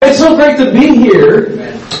great to be here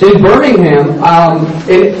in Birmingham.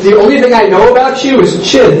 And the only thing I know about you is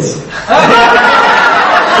chids.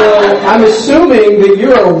 So I'm assuming that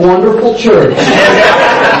you're a wonderful church.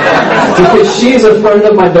 Because she's a friend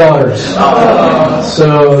of my daughter's.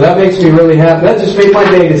 So that makes me really happy. That just made my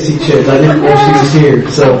day to see chids. I didn't know she was here.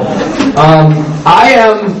 So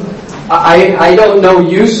I don't know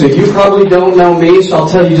you, so you probably don't know me, so I'll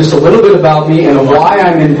tell you just a little bit about me and why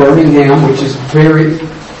I'm in Birmingham, which is very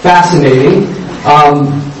fascinating.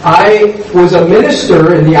 I was a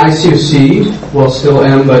minister in the ICOC, well, still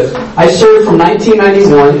am, but I served from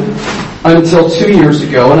 1991 until 2 years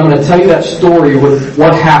ago, and I'm going to tell you that story with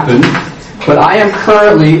what happened. But I am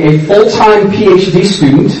currently a full-time PhD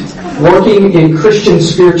student working in Christian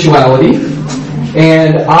spirituality.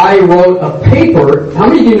 And I wrote a paper. How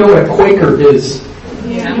many of you know what a Quaker is?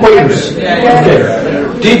 Yeah. Quakers.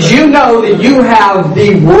 Okay. Did you know that you have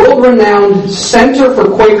the world-renowned Center for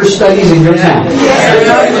Quaker Studies in your town?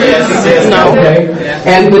 Yes. Okay.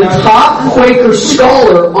 And the top Quaker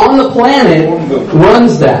scholar on the planet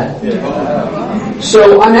runs that.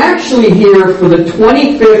 So I'm actually here for the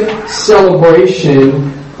 25th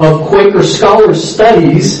celebration of Quaker Scholar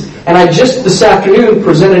Studies. And I just this afternoon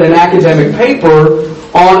presented an academic paper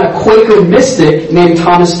on a Quaker mystic named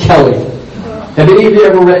Thomas Kelly. Have any of you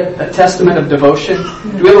ever read A Testament of Devotion?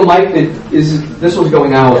 Do we have a mic that is, this one's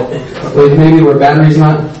going out. Maybe where battery's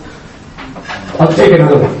not? I'll take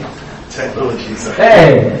another one. Technology.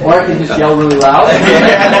 Hey, or I can just yell really loud.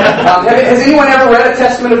 Has anyone ever read A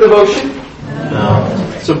Testament of Devotion?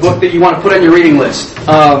 No. It's a book that you want to put on your reading list.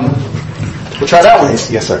 We'll try that one.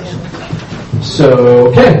 Yes, sir. So,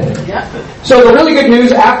 okay. So the really good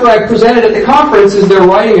news after I presented at the conference is they're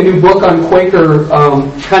writing a new book on Quaker,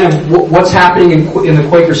 kind of what's happening in the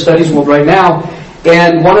Quaker studies world right now.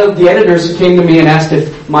 And one of the editors came to me and asked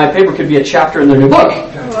if my paper could be a chapter in their new book.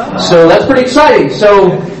 So that's pretty exciting.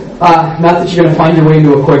 So, not that you're going to find your way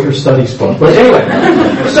into a Quaker studies book. But anyway.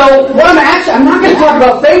 So what I'm not going to talk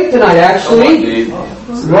about faith tonight, actually.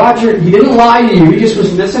 Roger, he didn't lie to you. He just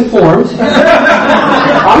was misinformed.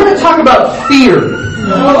 I'm going to talk about fear.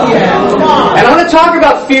 And I'm going to talk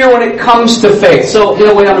about fear when it comes to faith. So, in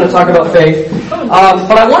a way, I'm going to talk about faith.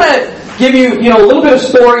 But I want to give you, a little bit of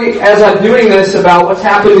story as I'm doing this about what's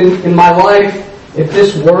happened in my life. If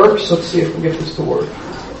this works, let's see if we get this to work.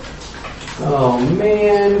 Oh,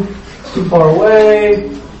 man. It's too far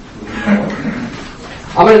away.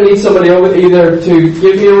 I'm going to need somebody over either to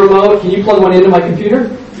give me a remote. Can you plug one into my computer?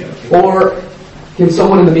 Or can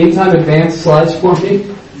someone in the meantime advance slides for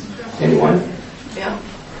me? Anyone? Yeah.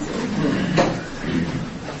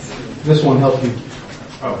 This one help you.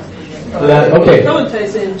 Okay.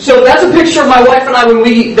 So that's a picture of my wife and I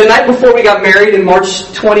the night before we got married in March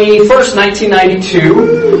 21st,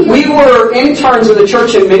 1992. We were interns in the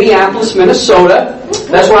church in Minneapolis, Minnesota.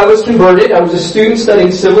 That's where I was converted. I was a student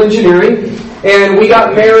studying civil engineering. And we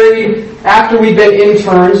got married after we'd been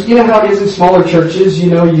interns. You know how it is in smaller churches.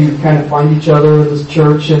 You kind of find each other in this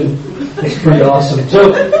church, and it's pretty awesome.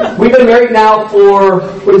 So we've been married now for,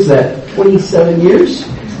 27 years?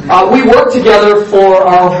 We worked together for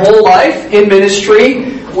our whole life in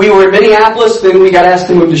ministry. We were in Minneapolis, then we got asked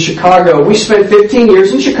to move to Chicago. We spent 15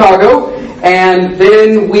 years in Chicago, and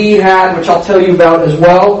then we had, which I'll tell you about as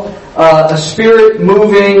well, a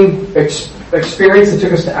spirit-moving experience that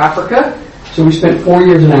took us to Africa. So we spent 4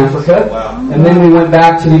 years in Africa. Wow. And then we went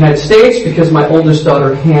back to the United States because my oldest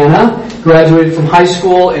daughter, Hannah, graduated from high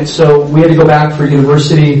school, and so we had to go back for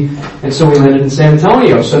university, and so we landed in San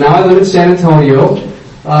Antonio. So now I live in San Antonio.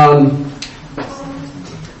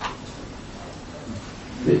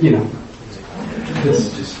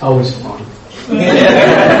 This is always fun.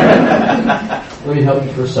 Let me help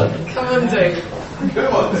you for a second. Come on, Dave.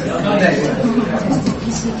 Come on,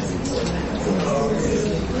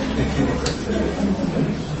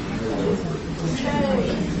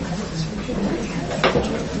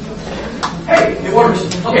 Hey, it works.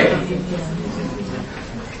 Okay.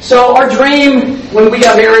 So our dream when we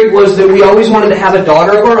got married was that we always wanted to have a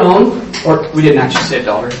daughter of our own, or we didn't actually say a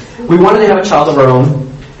daughter. We wanted to have a child of our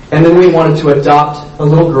own, and then we wanted to adopt a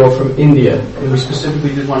little girl from India, and we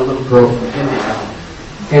specifically did want a little girl from India.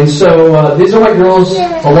 And so these are my girls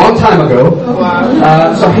a long time ago.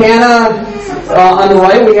 So Hannah, on the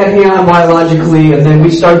right, we had Hannah biologically, and then we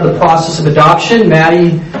started the process of adoption.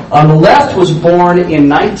 Maddie, on the left, was born in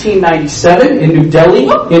 1997 in New Delhi,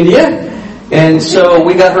 India. And so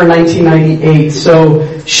we got her in 1998. So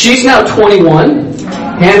she's now 21.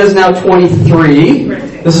 Hannah's now 23.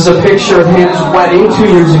 This is a picture of Hannah's wedding 2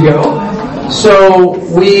 years ago. So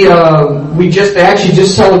they actually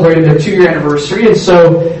just celebrated their 2-year anniversary, and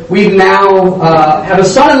so we now have a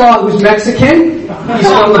son-in-law who's Mexican.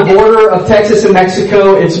 He's on the border of Texas and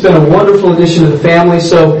Mexico. It's been a wonderful addition to the family.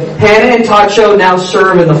 So Hannah and Tacho now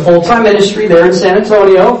serve in the full-time ministry there in San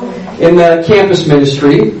Antonio in the campus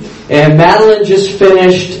ministry, and Madeline just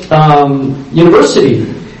finished university,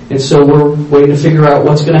 and so we're waiting to figure out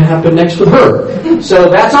what's going to happen next with her. So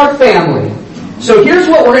that's our family. So here's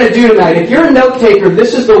what we're going to do tonight. If you're a note taker,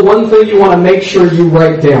 this is the one thing you want to make sure you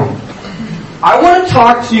write down. I want to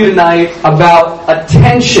talk to you tonight about a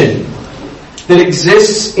tension that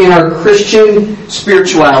exists in our Christian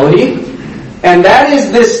spirituality, and that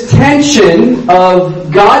is this tension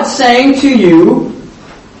of God saying to you,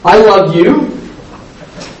 I love you,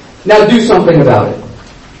 now do something about it.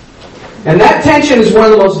 And that tension is one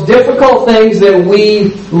of the most difficult things that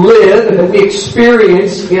we live and that we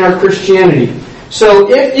experience in our Christianity. So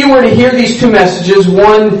if you were to hear these two messages,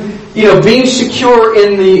 one, being secure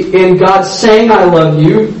in God saying I love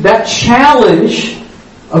you, that challenge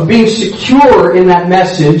of being secure in that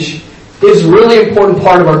message is a really important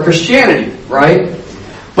part of our Christianity, right?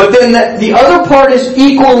 But then the other part is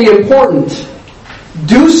equally important.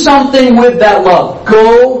 Do something with that love.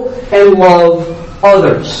 Go and love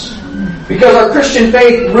others. Because our Christian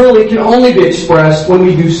faith really can only be expressed when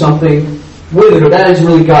we do something with it, or that is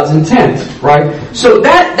really God's intent, right? So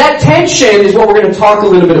that tension is what we're going to talk a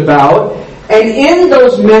little bit about. And in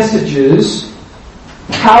those messages,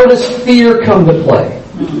 how does fear come to play?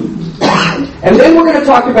 And then we're going to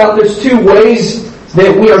talk about there's 2 ways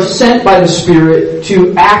that we are sent by the Spirit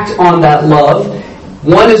to act on that love.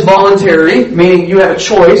 One is voluntary, meaning you have a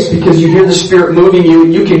choice because you hear the Spirit moving you.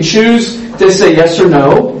 You can choose to say yes or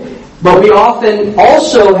no. But we often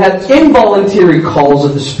also have involuntary calls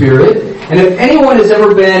of the Spirit. And if anyone has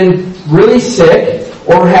ever been really sick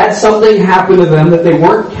or had something happen to them that they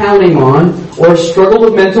weren't counting on, or struggled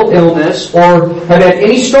with mental illness, or have had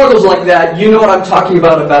any struggles like that, you know what I'm talking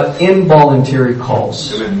about involuntary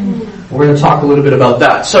calls. We're going to talk a little bit about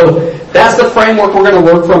that. So that's the framework we're going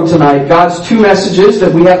to work from tonight. God's 2 messages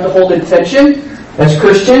that we have to hold in tension as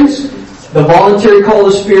Christians. The voluntary call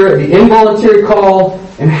of the Spirit, the involuntary call,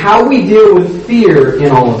 and how we deal with fear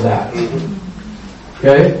in all of that.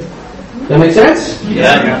 Okay? That make sense?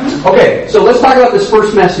 Yeah. Okay, so let's talk about this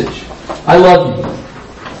first message. I love you.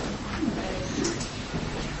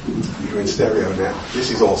 You're in stereo now.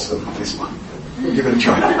 This is awesome. This one. Give it a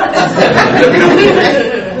try.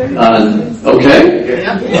 Okay.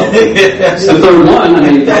 It's the third one. I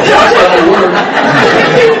mean, that's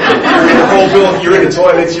You're in the whole building. You're in the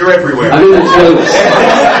toilets. You're everywhere. I'm in the toilets.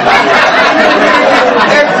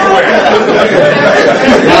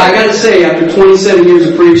 Now, I gotta say, after 27 years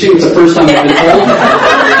of preaching, it's the first time I've been told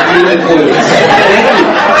I'm in the toilets.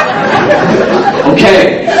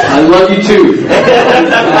 Okay, I love you too.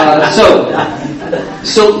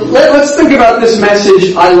 So let's think about this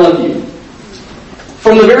message, I love you.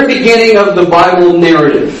 From the very beginning of the Bible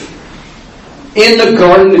narrative, in the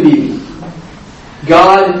Garden of Eden,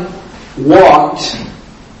 God walked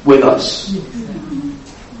with us.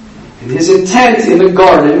 And His intent in the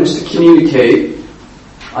garden was to communicate,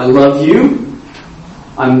 I love you,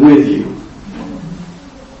 I'm with you.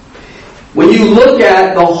 When you look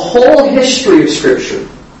at the whole history of Scripture,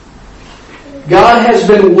 God has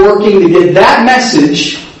been working to get that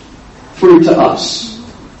message through to us.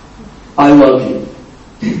 I love you.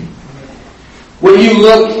 When you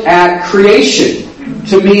look at creation,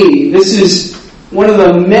 to me, this is one of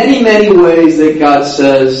the many, many ways that God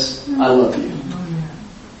says, I love you.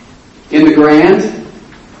 In the grand,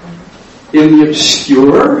 in the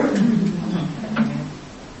obscure,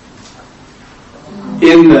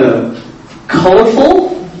 in the colorful,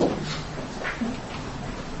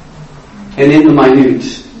 and in the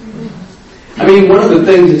minute. I mean, one of the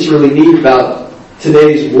things that's really neat about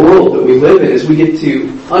today's world that we live in is we get to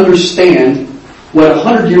understand what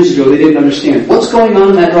 100 years ago they didn't understand. What's going on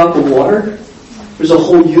in that drop of water? There's a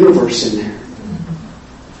whole universe in there.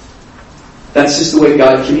 That's just the way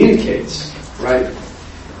God communicates, right?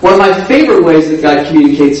 One of my favorite ways that God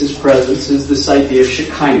communicates His presence is this idea of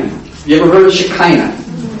Shekinah. Have you ever heard of Shekinah?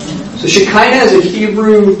 So Shekinah is a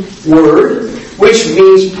Hebrew word which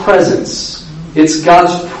means presence. It's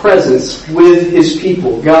God's presence with His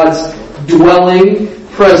people. God's dwelling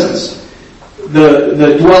presence.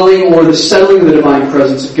 The dwelling or the settling of the divine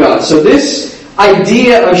presence of God. So this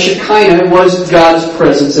idea of Shekinah was God's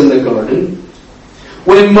presence in the garden.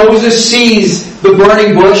 When Moses sees the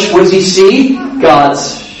burning bush, what does he see?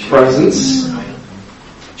 God's presence.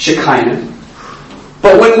 Shekinah.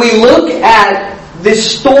 But when we look at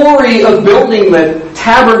this story of building the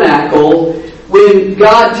tabernacle when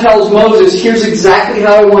God tells Moses, here's exactly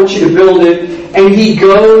how I want you to build it, and he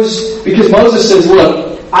goes, because Moses says,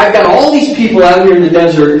 look, I've got all these people out here in the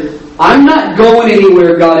desert. I'm not going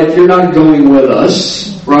anywhere, God, if you're not going with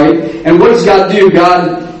us, right? And what does God do?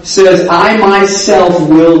 God says, I myself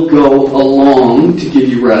will go along to give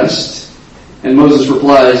you rest. And Moses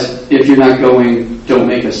replies, if you're not going, don't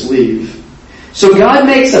make us leave. So God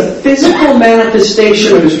makes a physical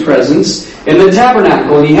manifestation of His presence in the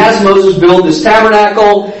tabernacle. And He has Moses build this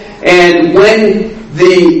tabernacle. And when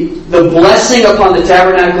the blessing upon the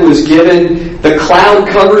tabernacle is given, the cloud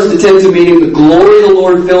covers the tent of meeting, the glory of the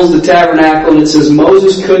Lord fills the tabernacle, and it says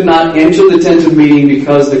Moses could not enter the tent of meeting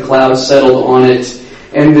because the cloud settled on it.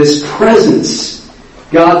 And this presence,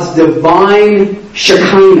 God's divine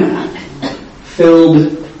Shekinah,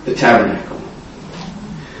 filled the tabernacle.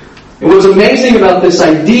 And what's amazing about this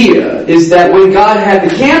idea is that when God had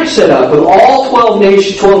the camp set up with all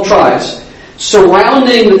 12 tribes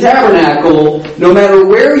surrounding the tabernacle, no matter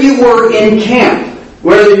where you were in camp,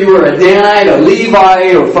 whether you were a Danite, a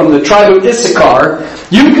Levite, or from the tribe of Issachar,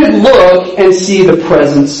 you could look and see the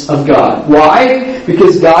presence of God. Why?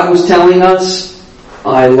 Because God was telling us,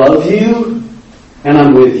 I love you and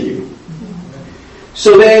I'm with you.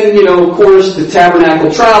 So then, of course, the tabernacle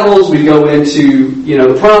travels. We go into,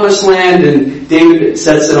 the promised land, and David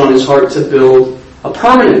sets it on his heart to build a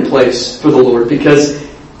permanent place for the Lord because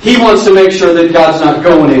he wants to make sure that God's not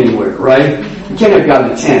going anywhere, right? You can't have God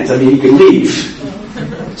in a tent. He could leave.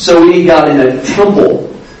 So we need God in a temple.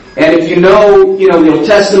 And if you know the Old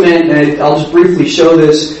Testament, and I'll just briefly show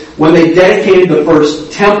this, when they dedicated the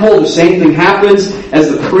first temple, the same thing happens as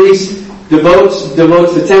the priest devotes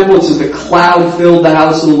the temple. It says the cloud filled the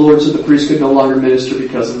house of the Lord, so the priest could no longer minister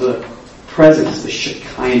because of the presence, the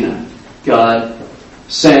Shekinah. God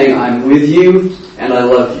saying, I'm with you and I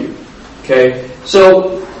love you. Okay?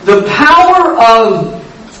 So the power of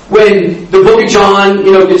when the book of John,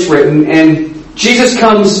 gets written and Jesus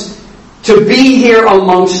comes to be here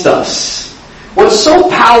amongst us. What's so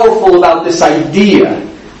powerful about this idea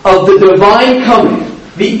of the divine coming,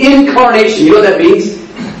 the incarnation, you know what that means?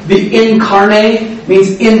 The incarnate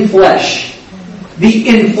means in flesh. The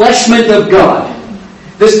enfleshment of God.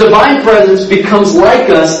 This divine presence becomes like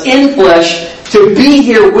us in flesh to be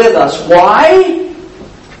here with us. Why?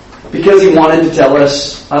 Because He wanted to tell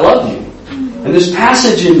us, I love you. And this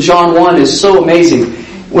passage in John 1 is so amazing.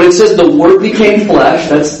 When it says the Word became flesh,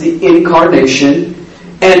 that's the incarnation,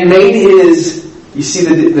 and made His, you see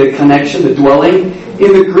the connection, the dwelling?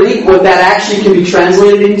 In the Greek, what that actually can be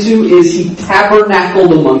translated into is He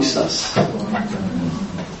tabernacled amongst us.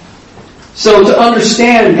 So to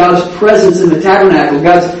understand God's presence in the tabernacle,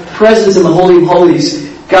 God's presence in the Holy of Holies,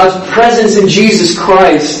 God's presence in Jesus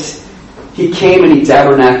Christ, He came and He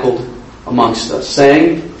tabernacled amongst us,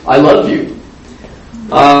 saying, I love you.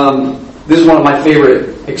 This is one of my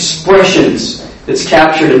favorite expressions that's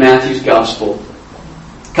captured in Matthew's Gospel.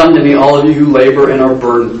 Come to me, all of you who labor and are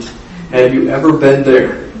burdened. Have you ever been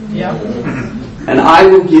there? Yeah. And I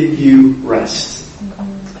will give you rest.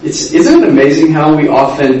 Isn't it amazing how we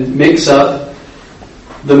often mix up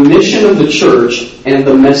the mission of the church and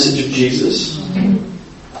the message of Jesus?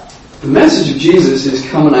 The message of Jesus is,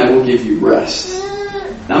 come and I will give you rest.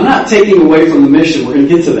 Now, I'm not taking away from the mission. We're going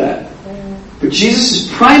to get to that. But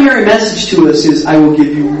Jesus' primary message to us is, I will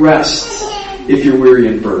give you rest if you're weary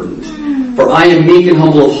and burdened. For I am meek and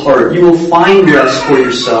humble of heart. You will find rest for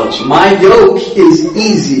yourselves. My yoke is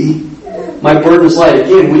easy. My burden is light.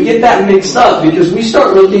 Again, we get that mixed up because we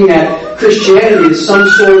start looking at Christianity as some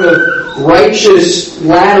sort of righteous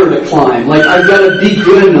ladder to climb. Like I've got to be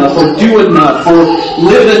good enough or do enough or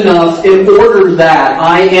live enough in order that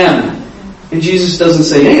I am. And Jesus doesn't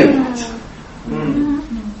say any of that.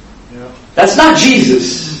 That's not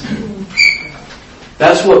Jesus.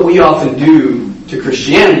 That's what we often do to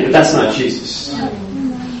Christianity, but that's not Jesus.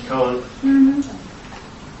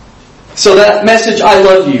 So that message, I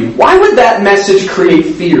love you. Why would that message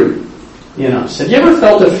create fear in us? Have you ever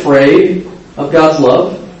felt afraid of God's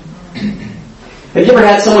love? Have you ever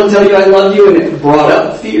had someone tell you I love you and it brought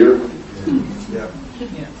up fear? Yeah.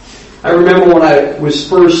 I remember when I was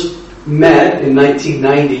first met in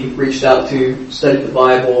 1990, reached out to study the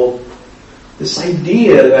Bible, this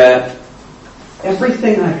idea that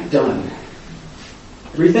everything I've done,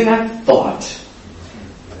 everything I've thought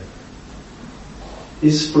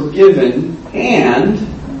is forgiven and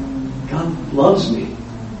God loves me.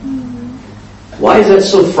 Why is that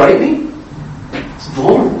so frightening? It's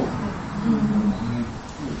vulnerable.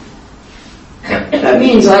 That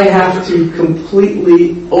means I have to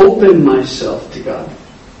completely open myself to God.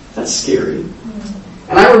 That's scary.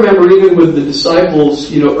 And I remember even with the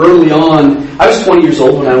disciples, early on, I was 20 years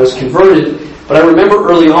old when I was converted, but I remember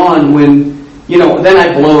early on when, then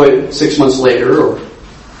I blow it 6 months later, or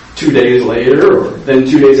 2 days later, or then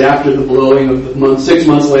 2 days after the blowing of the month, 6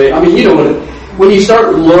 months later. I mean, when you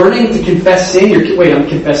start learning to confess sin, I'm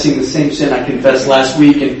confessing the same sin I confessed last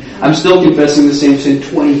week, and I'm still confessing the same sin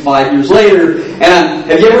 25 years later. And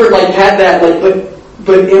have you ever had that,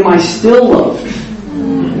 but am I still loved?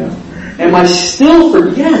 Am I still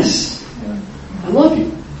forgiven? Yes. I love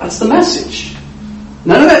you. That's the message.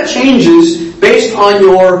 None of that changes based on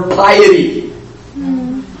your piety.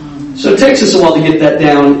 So it takes us a while to get that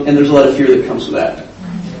down, and there's a lot of fear that comes with that.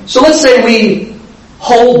 So let's say we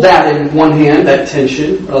hold that in one hand, that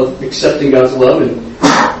tension of accepting God's love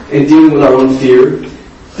and dealing with our own fear.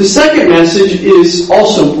 The second message is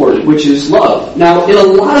also important, which is love. Now, in a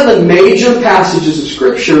lot of the major passages of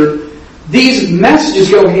Scripture, these messages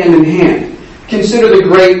go hand in hand. Consider the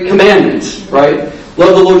great commandments, right?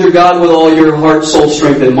 Love the Lord your God with all your heart, soul,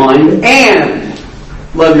 strength, and mind, and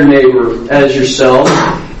love your neighbor as yourself.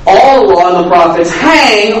 All the law and the prophets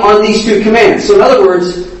hang on these two commands. So in other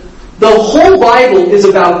words, the whole Bible is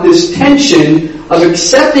about this tension of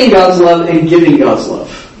accepting God's love and giving God's love.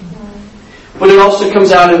 But it also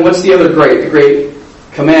comes out in what's the other great? The great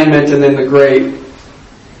commandment and then the great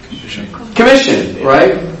commission,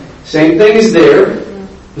 right? Same thing is there.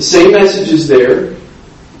 The same message is there.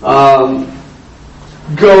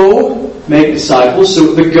 Go, make disciples.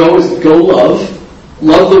 So the go is go love.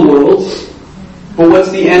 Love the world. But what's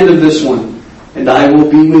the end of this one? And I will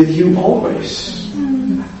be with you always.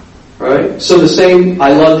 Right? So the same,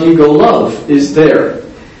 I love you, go love, is there.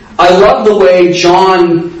 I love the way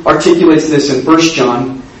John articulates this in 1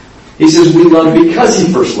 John. He says, we love because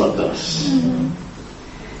he first loved us.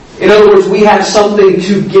 In other words, we have something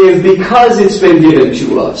to give because it's been given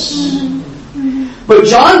to us. But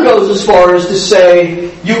John goes as far as to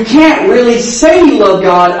say, you can't really say you love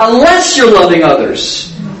God unless you're loving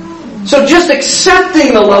others. So just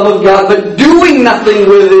accepting the love of God but doing nothing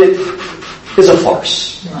with it is a farce.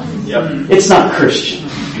 Yep. It's not Christian.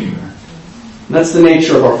 That's the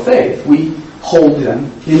nature of our faith. We hold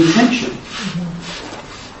them in tension.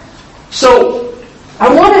 So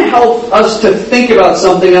I want to help us to think about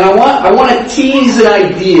something, and I want to tease an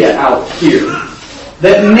idea out here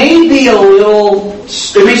that may be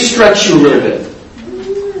it may stretch you a little bit.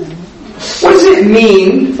 What does it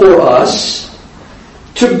mean for us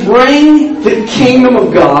to bring the kingdom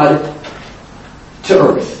of God to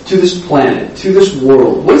earth, to this planet, to this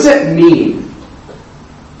world? What does that mean?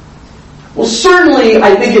 Well, certainly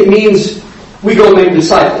I think it means we go make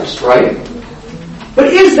disciples, right? But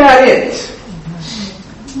is that it?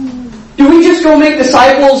 Do we just go make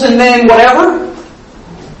disciples and then whatever?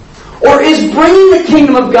 Or is bringing the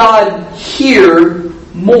kingdom of God here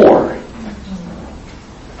more?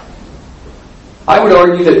 I would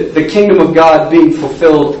argue that the kingdom of God being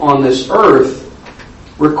fulfilled on this earth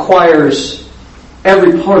requires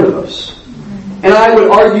every part of us. And I would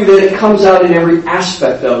argue that it comes out in every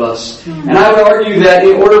aspect of us. And I would argue that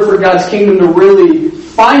in order for God's kingdom to really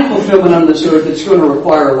find fulfillment on this earth, it's going to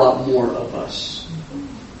require a lot more of us.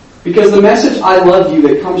 Because the message, I love you,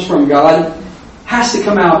 that comes from God has to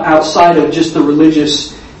come out outside of just the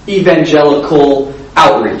religious evangelical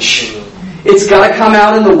outreach. It's got to come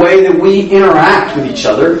out in the way that we interact with each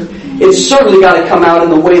other. It's certainly got to come out in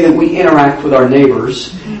the way that we interact with our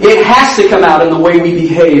neighbors. It has to come out in the way we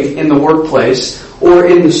behave in the workplace or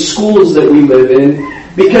in the schools that we live in.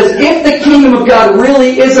 Because if the kingdom of God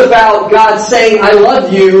really is about God saying, I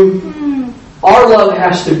love you, our love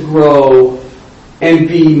has to grow and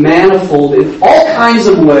be manifold in all kinds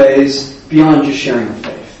of ways beyond just sharing our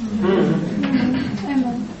faith.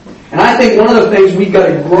 And I think one of the things we've got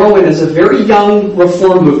to grow in as a very young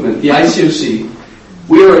reform movement, the ICOC,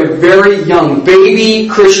 we are a very young, baby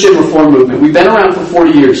Christian reform movement. We've been around for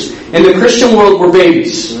 40 years. In the Christian world, we're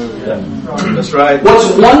babies. Yeah. That's right.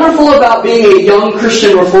 What's wonderful about being a young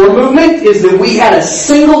Christian reform movement is that we had a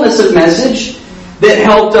singleness of message that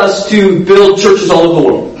helped us to build churches all over the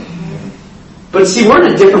world. But see, we're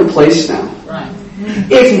in a different place now. Right.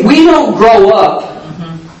 If we don't grow up,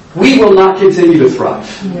 we will not continue to thrive.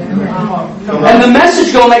 And the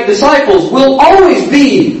message, go make disciples, will always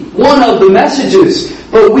be one of the messages.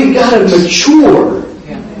 But we've got to mature.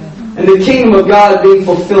 And the kingdom of God being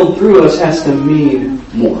fulfilled through us has to mean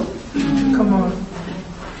more. Come on.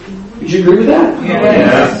 Would you agree with that?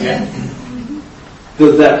 Yes.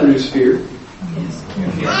 Does that produce fear?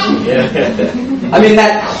 Yeah. I mean,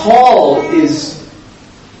 that call is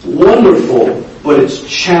wonderful, but it's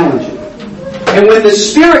challenging. And when the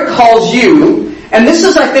Spirit calls you, And this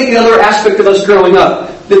is, I think, another aspect of us growing up.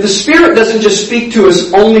 That the Spirit doesn't just speak to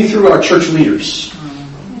us only through our church leaders.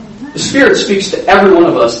 The Spirit speaks to every one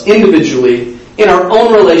of us individually in our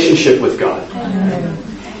own relationship with God.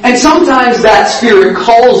 And sometimes that Spirit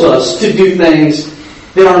calls us to do things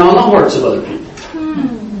that aren't on the hearts of other people.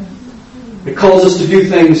 It calls us to do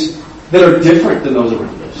things that are different than those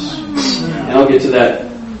around us. And I'll get to that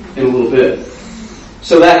in a little bit.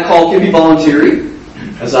 So that call can be voluntary,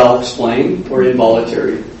 as I'll explain, or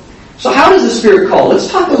involuntary. So how does the Spirit call? Let's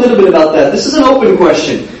talk a little bit about that. This is an open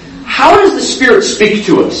question. How does the Spirit speak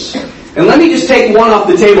to us? And let me just take one off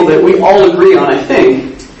the table that we all agree on, I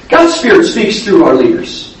think. God's Spirit speaks through our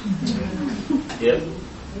leaders. Yep.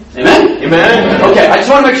 Amen? Amen. Okay, I just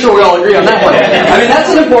want to make sure we all agree on that one. I mean, that's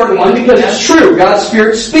an important one because it's true. God's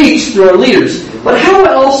Spirit speaks through our leaders. But how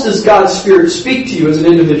else does God's Spirit speak to you as an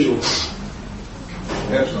individual?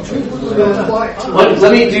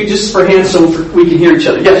 Let me do just for hands so we can hear each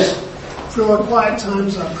other. Yes? Through our quiet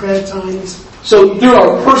times, our prayer times. So through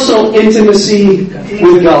our personal intimacy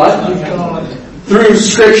with God, through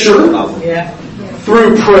Scripture,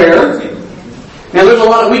 through prayer. Now there's a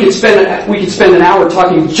lot we could spend an hour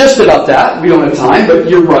talking just about that. We don't have time, but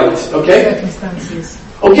you're right. Okay?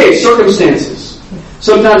 Okay, circumstances.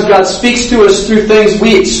 Sometimes God speaks to us through things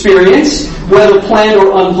we experience, whether planned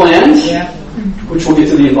or unplanned. Which we'll get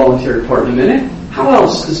to the involuntary part in a minute. How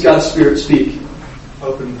else does God's Spirit speak?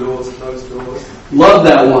 Open doors, closed doors. Love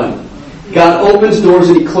that one. God opens doors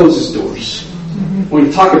and He closes doors. We're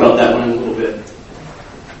going to talk about that one in a little bit.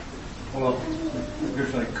 Well,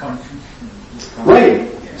 there's like conscience. Right.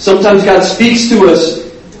 Sometimes God speaks to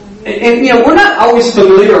us, and you know, we're not always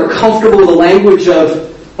familiar or comfortable with the language of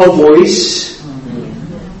a voice,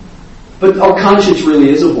 but our conscience really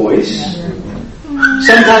is a voice.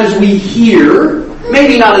 Sometimes we hear,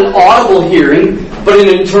 maybe not an audible hearing, but an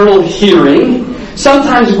internal hearing.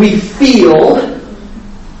 Sometimes we feel,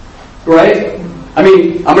 right? I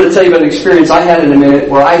mean, I'm going to tell you about an experience I had in a minute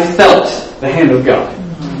where I felt the hand of God.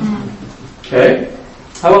 Okay?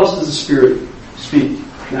 How else does the Spirit speak?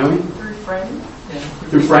 Naomi? Through friends.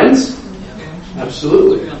 Through friends?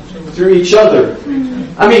 Absolutely. Through each other.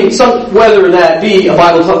 I mean, whether that be a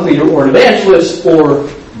Bible talk leader or an evangelist or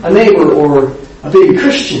a neighbor or a baby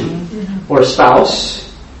Christian or a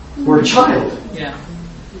spouse or a child.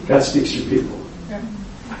 God speaks through people.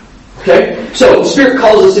 Okay? So, the Spirit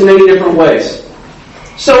calls us in many different ways.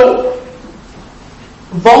 So,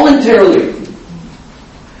 voluntarily,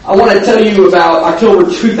 I want to tell you about October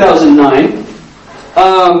 2009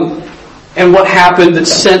 and what happened that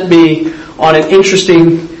sent me on an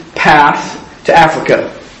interesting path to Africa.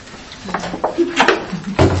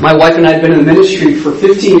 My wife and I had been in the ministry for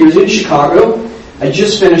 15 years in Chicago. I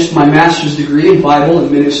just finished my master's degree in Bible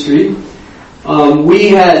and ministry. We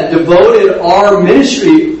had devoted our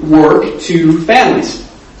ministry work to families.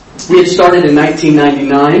 We had started in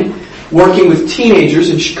 1999 working with teenagers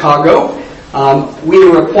in Chicago. We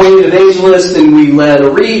were appointed evangelists and we led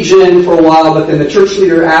a region for a while, but then the church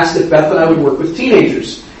leader asked if Beth and I would work with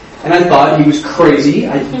teenagers. And I thought he was crazy.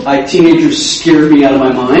 Teenagers scared me out of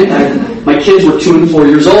my mind. My kids were 2 and 4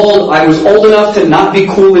 years old. I was old enough to not be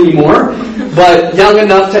cool anymore, but young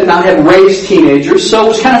enough to not have raised teenagers, so it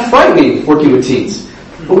was kind of frightening working with teens.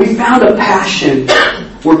 But we found a passion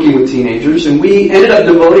working with teenagers, and we ended up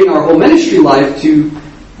devoting our whole ministry life to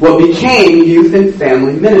what became youth and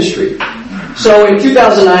family ministry. So in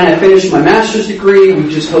 2009, I finished my master's degree. We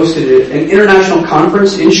just hosted an international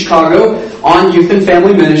conference in Chicago on youth and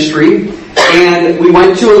family ministry. And we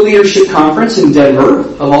went to a leadership conference in Denver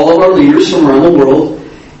of all of our leaders from around the world.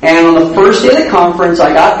 And on the first day of the conference,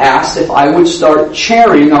 I got asked if I would start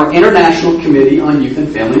chairing our International Committee on Youth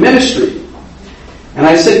and Family Ministry. And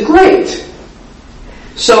I said, great.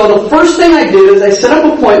 So the first thing I did is I set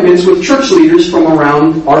up appointments with church leaders from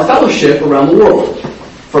around our fellowship around the world.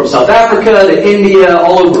 From South Africa to India,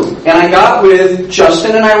 all over. And I got with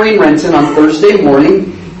Justin and Irene Renton on Thursday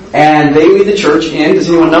morning, and they lead the church in, does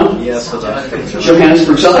anyone know? Yes, South Africa.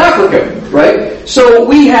 Johannesburg, South Africa, right? So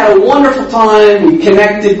we had a wonderful time, we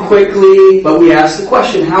connected quickly, but we asked the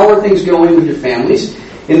question, how are things going with your families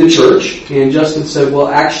in the church? And Justin said, well,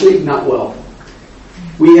 actually, not well.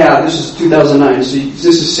 This is 2009, so this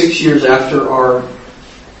is 6 years after our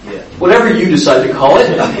whatever you decide to call it.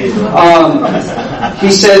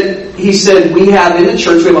 He said, we have in the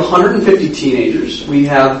church, we have 150 teenagers. We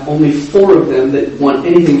have only 4 of them that want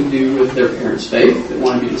anything to do with their parents' faith, that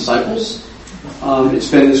want to be disciples. It's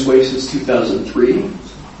been this way since 2003.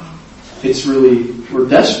 It's really, we're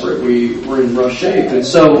desperate. We're in rough shape. And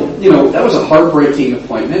so, that was a heartbreaking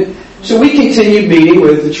appointment. So we continued meeting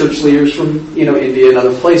with the church leaders from, India and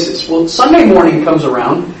other places. Well, Sunday morning comes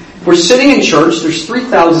around. We're sitting in church. There's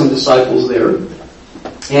 3,000 disciples there.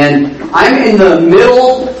 And I'm in the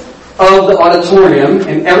middle of the auditorium,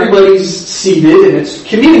 and everybody's seated, and it's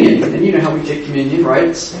communion. And you know how we take communion,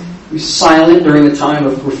 right? We're silent during the time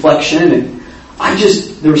of reflection, and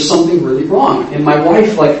there was something really wrong. And my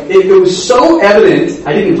wife, it was so evident,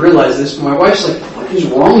 I didn't realize this, but my wife's like, what is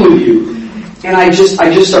wrong with you? And I just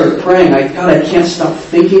started praying. God, I can't stop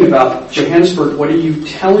thinking about Johannesburg. What are you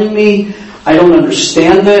telling me? I don't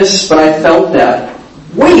understand this, but I felt that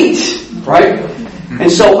weight, right?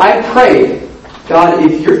 And so I prayed, God,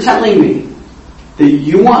 if you're telling me that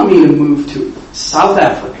you want me to move to South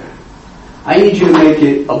Africa, I need you to make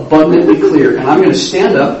it abundantly clear. And I'm going to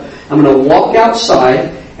stand up, I'm going to walk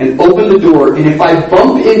outside and open the door, and if I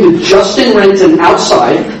bump into Justin Renton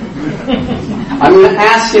outside, I'm going to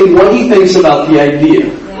ask him what he thinks about the idea.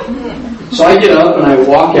 So I get up and I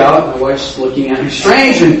walk out. My wife's looking at me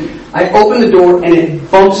strange, and I open the door and it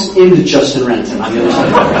bumps into Justin Renton on the other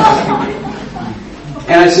side.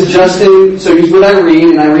 And I said, Justin, so he's with Irene,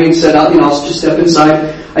 and Irene said, I'll just step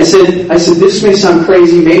inside. I said, this may sound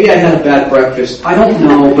crazy. Maybe I had a bad breakfast. I don't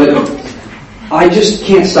know, but I just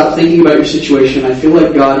can't stop thinking about your situation. I feel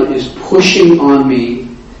like God is pushing on me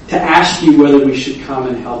to ask you whether we should come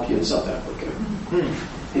and help you in South Africa.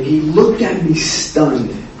 And he looked at me stunned,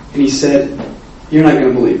 and he said, you're not going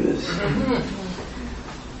to believe this.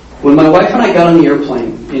 When my wife and I got on the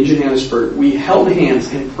airplane in Johannesburg, we held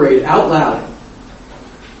hands and prayed out loud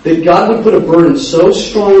that God would put a burden so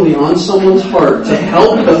strongly on someone's heart to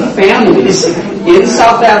help the families in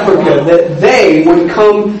South Africa that they would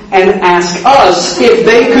come and ask us if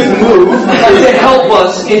they could move to help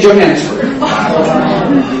us in Johannesburg.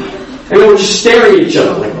 And we were staring at each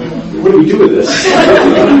other like, what do we do with this?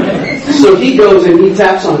 So he goes and he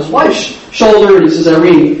taps on his wife's shoulder and he says,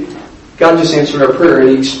 Irene, God just answered our prayer. And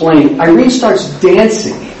he explained. Irene starts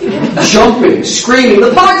dancing, jumping, screaming.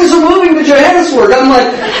 The boxes are moving to Johannesburg. I'm like,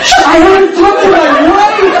 I haven't talked to my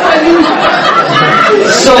wife.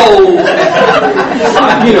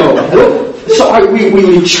 So we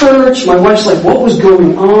leave church. My wife's like, what was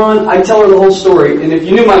going on? I tell her the whole story. And if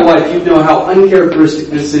you knew my wife, you'd know how uncharacteristic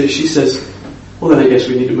this is. She says, well, then I guess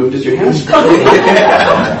we need to move to Johannesburg.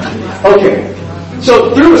 Okay.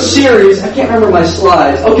 So through a series, I can't remember my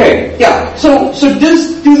slides. Okay, yeah. So do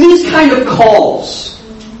these kind of calls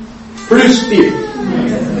produce fear?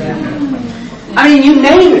 I mean, you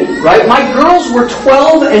name it, right? My girls were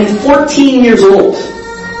 12 and 14 years old.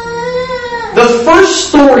 The first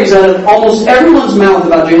stories out of almost everyone's mouth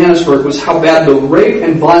about Johannesburg was how bad the rape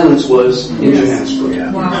and violence was in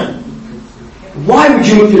Johannesburg. Wow. Why would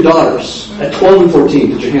you move your daughters at 12 and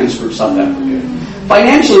 14 to Johannesburg, South Africa?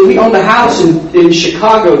 Financially, we owned a house in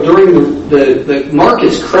Chicago during the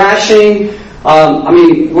markets crashing.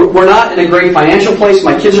 We're not in a great financial place.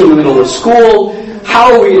 My kids are in the middle of school.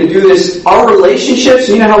 How are we going to do this? Our relationships,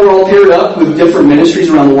 you know how we're all paired up with different ministries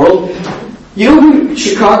around the world? You know who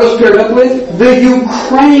Chicago's paired up with? The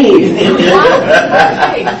Ukraine.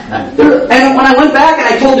 And when I went back and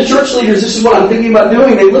I told the church leaders, this is what I'm thinking about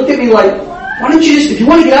doing, they looked at me like, why don't you if you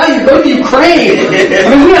want to get out of here, go to Ukraine.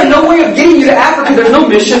 We have no way of getting you to Africa. There's no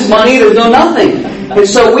missions money. There's no nothing. And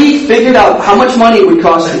so we figured out how much money it would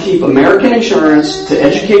cost to keep American insurance, to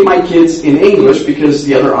educate my kids in English, because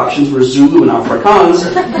the other options were Zulu and Afrikaans,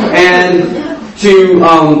 and to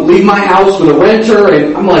leave my house with a renter.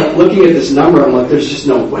 And I'm like looking at this number. I'm like, there's just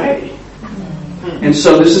no way. And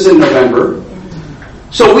so this is in November.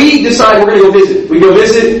 So we decide we're going to go visit. We go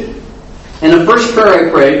visit. And the first prayer I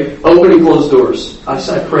prayed, open and close doors. I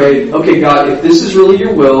prayed, okay, God, if this is really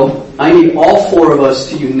your will, I need all four of us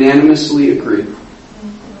to unanimously agree.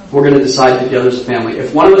 We're going to decide together as a family.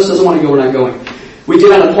 If one of us doesn't want to go, we're not going. We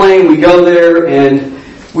get on a plane, we go there, and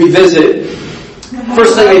we visit.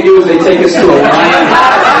 First thing they do is they take us to a lion.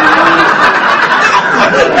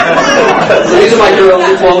 So these are my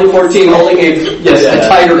girls, 12 and 14, holding a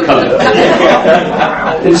tiger cub.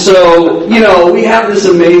 And so, we have this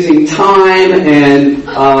amazing time, and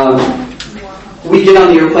we get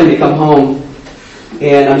on the airplane to come home,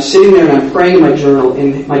 and I'm sitting there and I'm praying in my journal,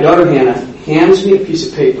 and my daughter Hannah hands me a piece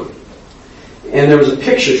of paper. And there was a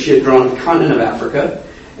picture she had drawn of the continent of Africa,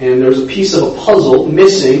 and there was a piece of a puzzle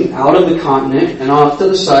missing out of the continent, and off to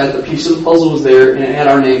the side, the piece of the puzzle was there, and it had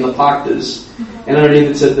our name, the Paktas, and underneath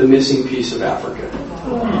it said, the missing piece of Africa.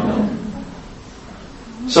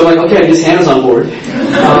 So I'm like, okay, I guess Hannah's on board.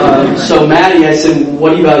 So Maddie, I said,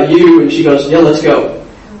 what about you? And she goes, yeah, let's go.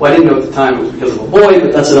 Well, I didn't know at the time it was because of a boy,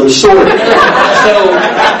 but that's another story. So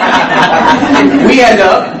we end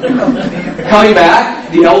up coming back,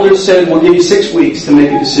 the elders said, we'll give you 6 weeks to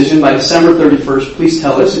make a decision. By December 31st, please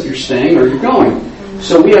tell us if you're staying or you're going.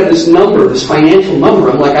 So we have this number, this financial number.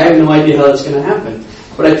 I'm like, I have no idea how that's going to happen.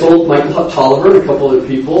 But I told Michael Tolliver and a couple other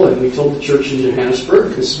people, and we told the church in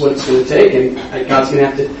Johannesburg, this is what it's going to take, and God's going to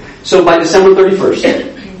have to. So by December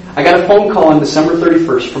 31st, I got a phone call on December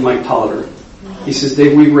 31st from Mike Tolliver. He says,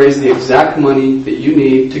 Dave, we've raised the exact money that you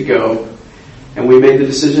need to go. And we made the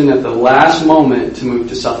decision at the last moment to move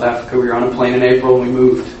to South Africa. We were on a plane in April, and we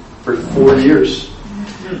moved for 4 years.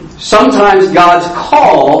 Sometimes God's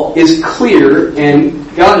call is clear, and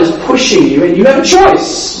God is pushing you, and you have a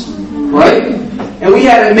choice, right? And we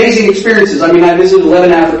had amazing experiences. I mean, I visited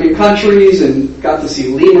 11 African countries and got to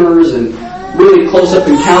see lemurs and really close-up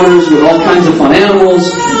encounters with all kinds of fun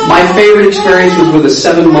animals. My favorite experience was with a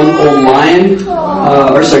 7-month-old lion,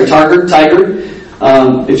 tiger.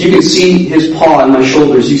 If you can see his paw on my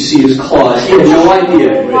shoulders, you see his claws. He had no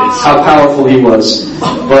idea how powerful he was,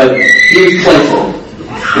 but he was playful.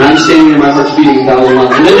 And I'm standing there, my heart's beating 1,000 miles.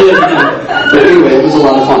 But anyway, it was a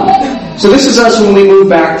lot of fun. So this is us when we moved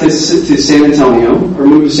back to San Antonio, or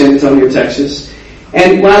moved to San Antonio, Texas.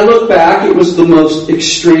 And when I look back, it was the most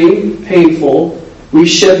extreme, painful. We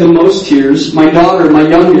shed the most tears. My daughter, my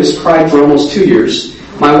youngest, cried for almost 2 years.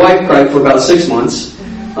 My wife cried for about 6 months.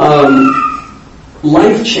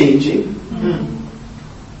 Life-changing.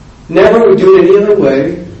 Never would do it any other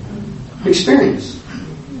way experience.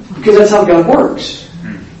 Because that's how God works.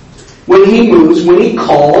 When He moves, when He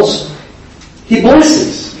calls, He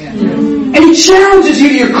blesses. And He challenges you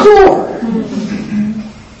to your core.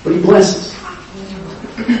 But He blesses.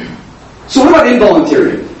 So what about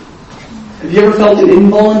involuntary? Have you ever felt an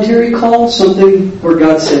involuntary call? Something where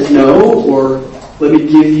God said no, or let me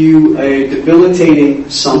give you a debilitating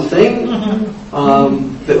something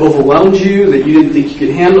that overwhelmed you, that you didn't think you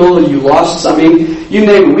could handle, and you lost. I mean, you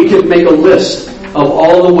name it. We could make a list of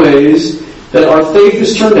all the ways that our faith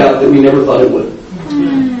has turned out that we never thought it would.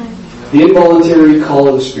 The involuntary call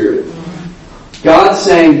of the Spirit. God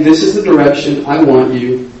saying, this is the direction I want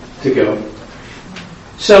you to go.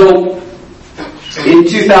 So, in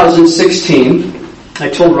 2016, I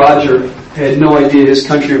told Roger I had no idea his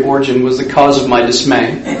country of origin was the cause of my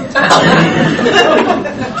dismay.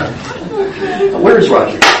 Where is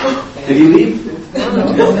Roger? Did he leave?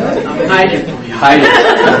 Hiding.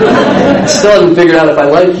 Still haven't figured out if I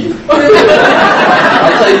like you.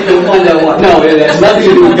 I'll tell you, you'll find out why. No, it has nothing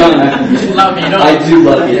to do with Ghana. I do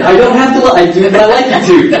love you. I don't have to I do, but I like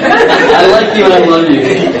you too. I like you and I love you.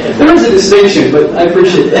 There is a distinction, but I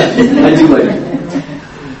appreciate that. I do like you.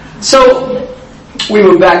 So, we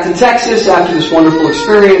moved back to Texas after this wonderful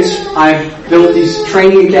experience. I've built these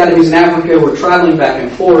training academies in Africa. We're traveling back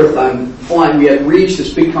and forth. I'm flying. We had reached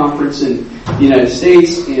this big conference in the United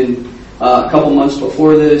States in a couple months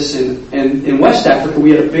before this. And in West Africa,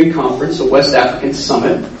 we had a big conference, a West African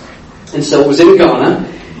Summit. And so it was in Ghana.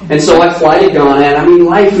 And so I fly to Ghana, and I mean,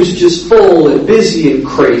 life was just full and busy and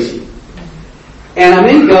crazy. And I'm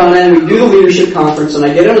in Ghana, and we do the leadership conference, and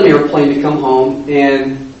I get on an airplane to come home,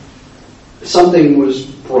 and something was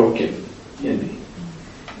broken in me.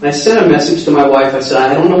 And I sent a message to my wife. I said,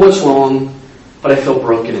 I don't know what's wrong, but I feel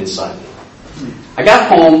broken inside. I got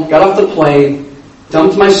home, got off the plane,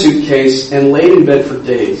 dumped my suitcase, and laid in bed for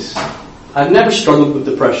days. I've never struggled with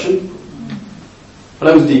depression, but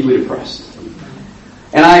I was deeply depressed.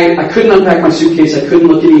 And I couldn't unpack my suitcase, I couldn't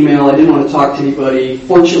look at email, I didn't want to talk to anybody.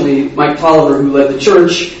 Fortunately, Mike Tolliver, who led the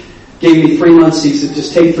church, gave me 3 months. He said,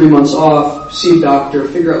 just take 3 months off, see a doctor,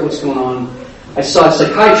 figure out what's going on. I saw a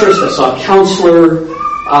psychiatrist, I saw a counselor,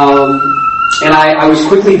 and I was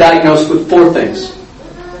quickly diagnosed with 4 things.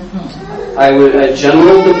 I had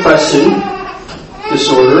general depression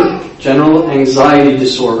disorder, general anxiety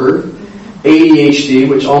disorder, ADHD,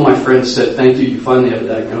 which all my friends said, thank you finally have a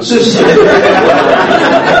diagnosis. And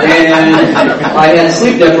I had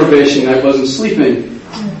sleep deprivation, I wasn't sleeping.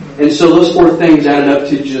 And so those 4 things added up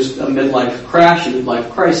to just a midlife crash, a midlife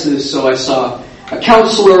crisis. So I saw a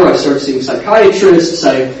counselor, I started seeing psychiatrists,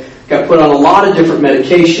 I got put on a lot of different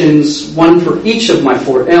medications, one for each of my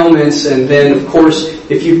 4 ailments. And then, of course,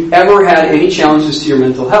 if you've ever had any challenges to your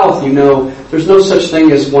mental health, you know there's no such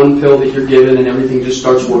thing as one pill that you're given and everything just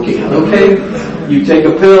starts working out okay. You take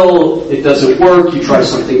a pill, it doesn't work, you try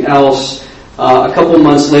something else. A couple of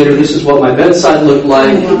months later, this is what my bedside looked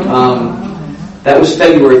like. That was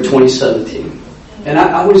February 2017. And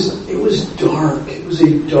it was dark. It was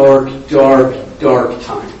a dark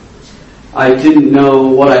time. I didn't know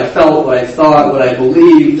what I felt, what I thought, what I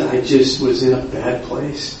believed. I just was in a bad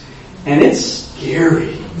place. And it's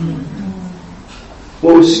scary.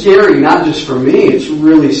 What was scary, not just for me, it's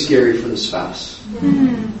really scary for the spouse. I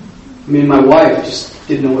mean, my wife just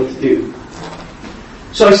didn't know what to do.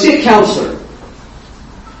 So I see a counselor.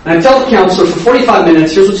 And I tell the counselor, for 45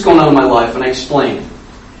 minutes, here's what's going on in my life, and I explain.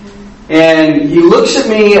 And he looks at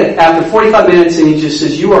me after 45 minutes and he just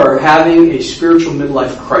says, you are having a spiritual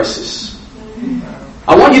midlife crisis.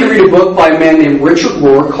 I want you to read a book by a man named Richard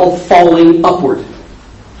Rohr called Falling Upward.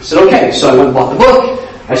 I said, okay. So I went and bought the book.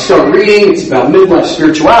 I started reading. It's about midlife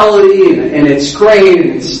spirituality, and it's great,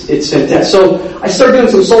 and it's fantastic. So I started doing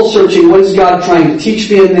some soul searching. What is God trying to teach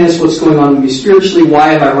me in this? What's going on with me spiritually? Why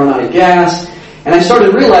have I run out of gas? And I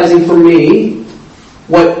started realizing for me,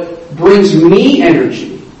 what brings me energy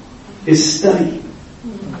is study.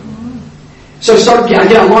 So I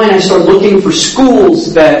get online, I start looking for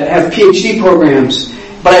schools that have PhD programs,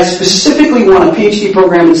 but I specifically want a PhD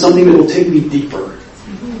program in something that will take me deeper.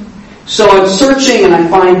 So I'm searching and I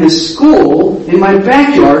find this school in my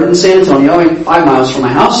backyard in San Antonio, 5 miles from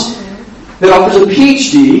my house, that offers a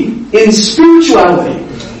PhD in spirituality.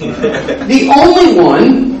 The only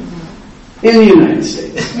one in the United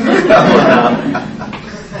States.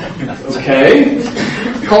 Okay?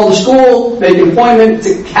 Call the school, make an appointment. It's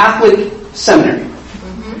a Catholic seminary.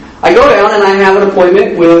 I go down and I have an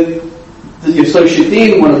appointment with the associate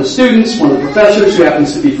dean, one of the students, one of the professors who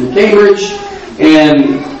happens to be from Cambridge,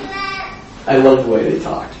 and I love the way they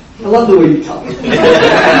talked. I love the way you talk.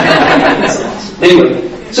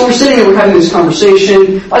 Anyway, so we're sitting there, we're having this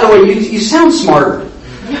conversation. By the way, you sound smarter.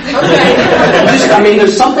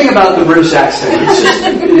 There's something about the British accent.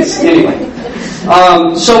 Anyway.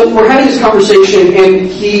 So we're having this conversation, and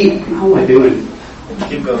how am I doing?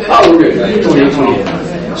 Keep going. Oh, we're good.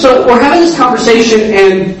 28. So we're having this conversation,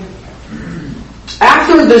 and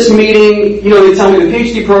after this meeting, they tell me the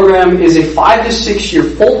PhD program is a 5 to 6 year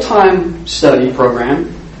full-time study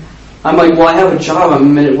program. I'm like, well, I have a job. I'm a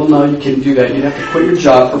minute. Well, no, you can't do that. You'd have to quit your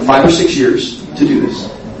job for 5 or 6 years to do this.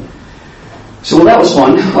 So that was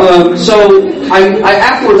fun. I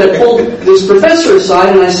afterwards I pulled this professor aside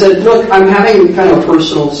and I said, look, I'm having kind of a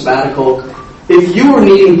personal sabbatical. If you were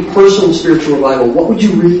needing personal spiritual revival, what would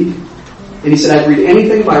you read? And he said, I'd read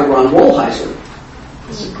anything by Ron Rolheiser.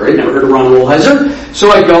 I said, great, never heard of Ron Rolheiser.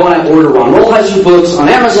 So I go and I order Ron Rolheiser books on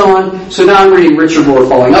Amazon. So now I'm reading Richard Rohr,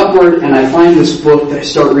 Falling Upward, and I find this book that I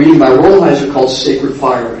start reading by Rolheiser called Sacred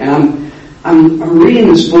Fire. And I'm reading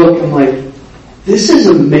this book, I'm like, this is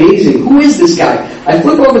amazing. Who is this guy? I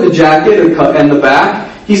flip over the jacket and the back.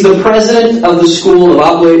 He's the president of the School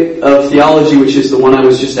of Theology, which is the one I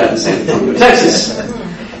was just at in San Antonio, Texas.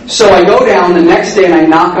 So I go down the next day and I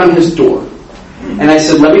knock on his door. And I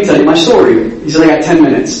said, let me tell you my story. He said, I got 10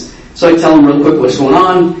 minutes. So I tell him real quick what's going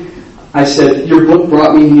on. I said, your book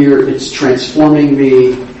brought me here. It's transforming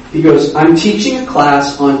me. He goes, I'm teaching a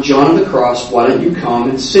class on John of the Cross. Why don't you come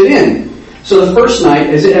and sit in? So the first night,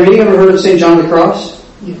 have you ever heard of St. John of the Cross?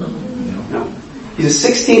 No. He's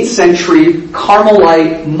a 16th century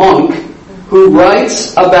Carmelite monk who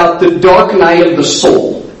writes about the dark night of the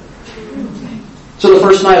soul. So the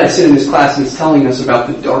first night I sit in his class and he's telling us about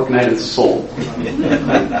the dark night of the soul.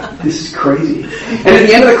 This is crazy. And at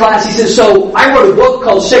the end of the class he says, so I wrote a book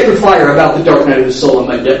called Sacred Fire about the dark night of the soul. I'm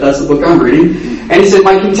like, yep, that's the book I'm reading. And he said,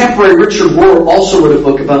 my contemporary Richard Rohr also wrote a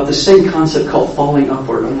book about the same concept called Falling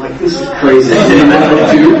Upward. I'm like, this is crazy. I didn't know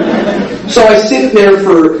what to do. So I sit there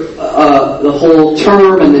for the whole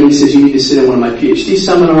term, and then he says, you need to sit in one of my PhD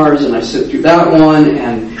seminars, and I sit through that one.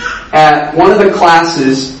 And at one of the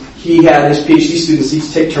classes, he had his PhD students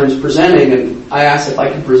each take turns presenting, and I asked if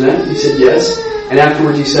I could present. He said yes. And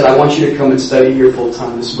afterwards he said, I want you to come and study here full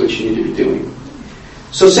time. This is what you need to be doing.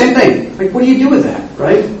 So same thing. Like, what do you do with that,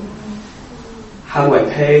 right? How do I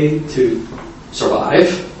pay to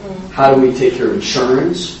survive? How do we take care of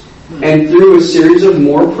insurance? And through a series of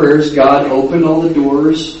more prayers, God opened all the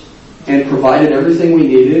doors and provided everything we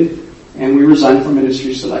needed. And we resigned from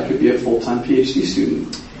ministry so that I could be a full-time PhD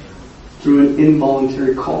student through an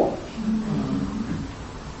involuntary call.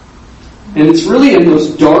 And it's really in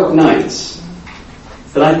those dark nights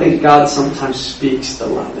that I think God sometimes speaks the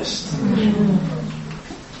loudest.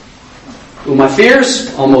 Well, my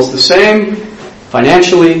fears, almost the same.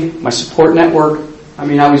 Financially, my support network.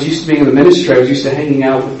 I was used to being in the ministry. I was used to hanging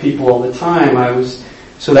out with people all the time.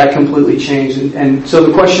 So that completely changed. And so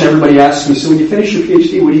the question everybody asks me, so when you finish your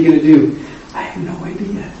PhD, what are you going to do? I have no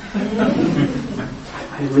idea.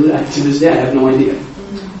 To this day, I have no idea.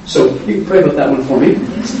 So you can pray about that one for me.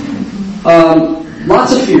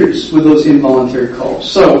 Lots of fears with those involuntary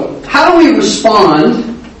calls. So how do we respond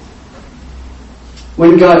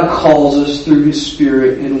when God calls us through His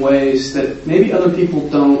Spirit in ways that maybe other people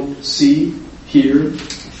don't see, hear,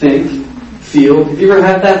 think, feel? Have you ever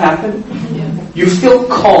had that happen? Yeah. You feel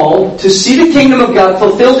called to see the kingdom of God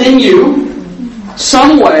fulfilled in you,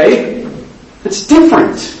 some way that's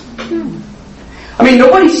different. I mean,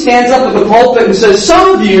 nobody stands up at the pulpit and says,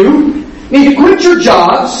 some of you need to quit your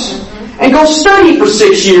jobs and go study for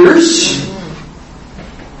 6 years.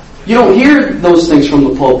 You don't hear those things from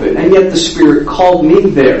the pulpit, and yet the Spirit called me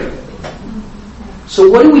there. So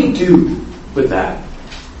what do we do with that?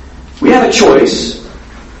 We have a choice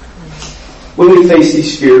when we face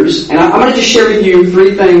these fears, and I'm going to just share with you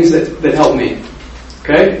 3 things that help me.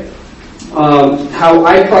 Okay? How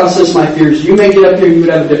I process my fears. You may get up here, you would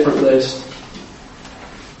have a different list.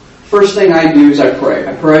 First thing I do is I pray.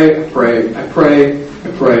 I pray, I pray, I pray,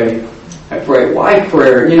 I pray, I pray. Why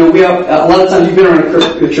prayer? You know, we have, a lot of times you've been around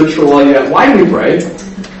a church for a while, why do we pray?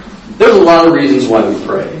 There's a lot of reasons why we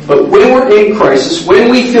pray. But when we're in crisis, when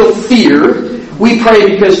we feel fear, we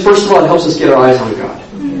pray because, first of all, it helps us get our eyes on God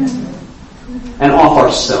and off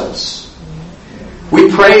ourselves. We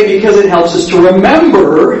pray because it helps us to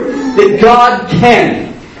remember that God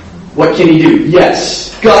can. What can He do?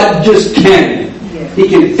 Yes, God just can. He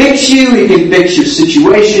can fix you. He can fix your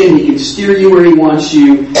situation. He can steer you where He wants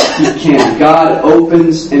you. He can. God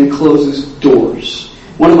opens and closes doors.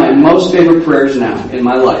 One of my most favorite prayers now in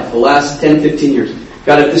my life, the last 10, 15 years.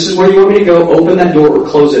 God, if this is where you want me to go, open that door or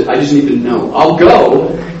close it. I just need to know. I'll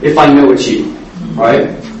go if I know it's you. Right?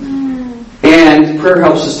 And prayer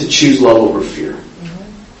helps us to choose love over fear.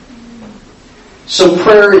 So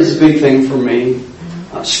prayer is a big thing for me.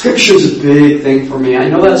 Scripture is a big thing for me. I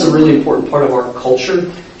know that's a really important part of our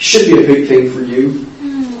culture. Should be a big thing for you.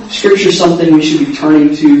 Scripture is something we should be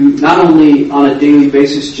turning to not only on a daily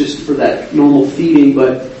basis just for that normal feeding,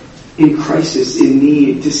 but in crisis, in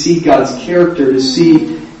need, to see God's character, to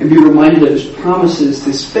see and be reminded of His promises,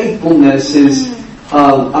 His faithfulness, His,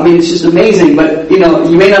 it's just amazing. But, you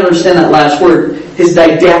may not understand that last word, His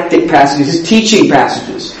didactic passages, His teaching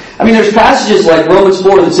passages. I mean, there's passages like Romans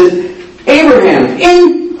 4 that said, Abraham,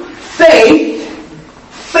 in faith,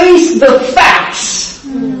 faced the facts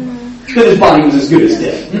that his body was as good as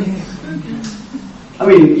dead. I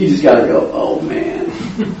mean, you just gotta go, oh man,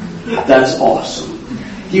 that's awesome.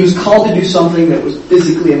 He was called to do something that was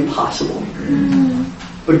physically impossible.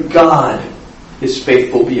 But God is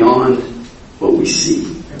faithful beyond what we see.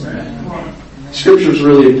 Scripture is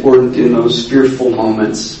really important in those fearful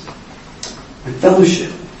moments. And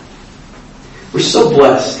fellowship. We're so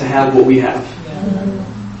blessed to have what we have.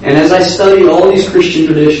 And as I study all these Christian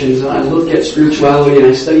traditions, and I look at spirituality, and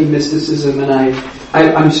I study mysticism, and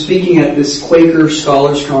I'm speaking at this Quaker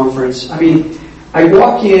Scholars Conference. I mean, I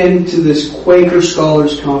walk into this Quaker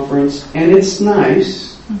Scholars Conference, and it's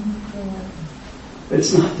nice, but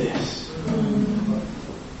it's not this.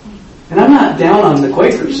 And I'm not down on the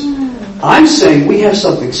Quakers. I'm saying we have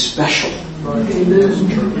something special.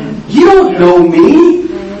 You don't know me.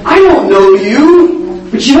 I don't know you,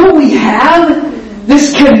 but you know what we have?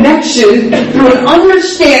 This connection through an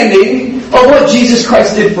understanding of what Jesus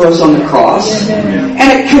Christ did for us on the cross, and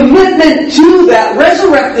a commitment to that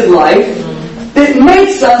resurrected life that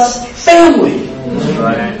makes us family.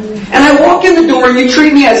 And I walk in the door and you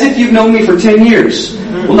treat me as if you've known me for 10 years.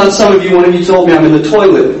 Well, not some of you. One of you told me I'm in the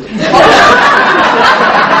toilet.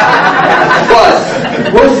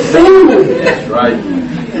 But we're family. That's right.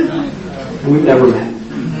 And we've never met.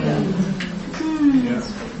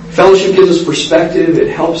 Fellowship gives us perspective. It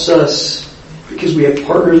helps us because we have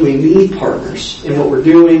partners. We need partners in what we're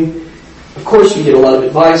doing. Of course, we get a lot of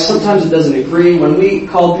advice. Sometimes it doesn't agree. When we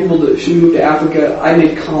called people to move to Africa, I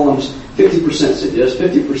made columns. 50% said yes,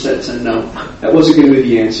 50% said no. That wasn't going to be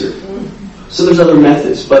the answer. So there's other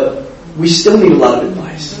methods, but we still need a lot of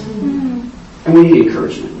advice. And we need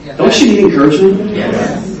encouragement. Don't you need encouragement?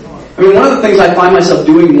 Yes. I mean, one of the things I find myself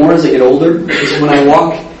doing more as I get older is when I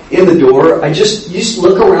walk in the door, I just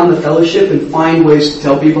look around the fellowship and find ways to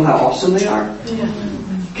tell people how awesome they are.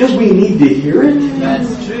 Because we need to hear it.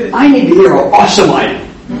 That's true. I need to hear how awesome I am.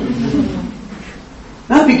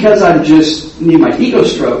 Not because I just need my ego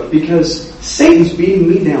stroked, because Satan's beating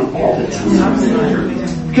me down all the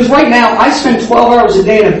time. Because right now, I spend 12 hours a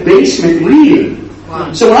day in a basement reading.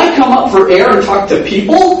 So when I come up for air and talk to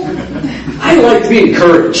people, I like to be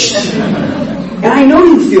encouraged. And I know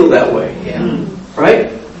you feel that way.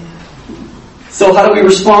 Right? So how do we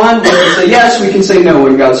respond? We can say yes, we can say no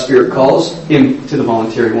when God's Spirit calls Him to the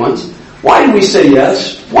voluntary ones. Why do we say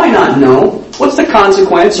yes? Why not no? What's the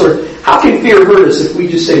consequence? Or how can fear hurt us if we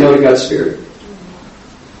just say no to God's Spirit?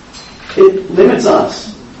 It limits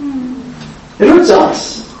us. It hurts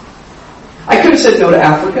us. I could have said no to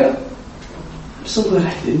Africa. I'm so glad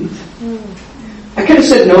I didn't. I could have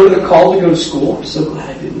said no to the call to go to school. I'm so glad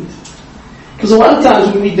I didn't. Because a lot of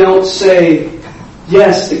times when we don't say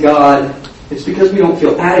yes to God, It's because we don't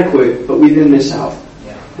feel adequate, but we then miss out.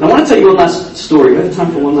 And I want to tell you one last story. Do I have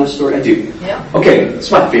time for one last story? I do. Yeah. Okay,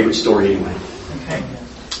 it's my favorite story anyway. Okay.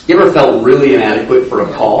 You ever felt really inadequate for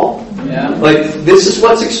a call? Yeah. Like, this is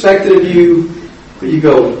what's expected of you, but you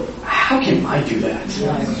go, how can I do that?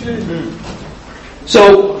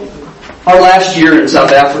 So, our last year in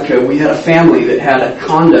South Africa, we had a family that had a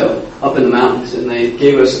condo up in the mountains, and they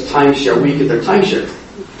gave us a timeshare week at their timeshare.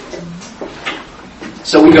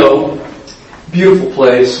 So we go, beautiful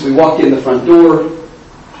place, we walk in the front door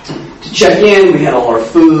to check in, we had all our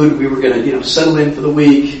food, we were going to, settle in for the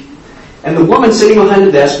week. And the woman sitting behind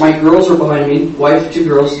the desk, my girls were behind me, wife, 2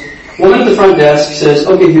 girls. Woman at the front desk says,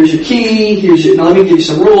 okay, here's your key, now let me give you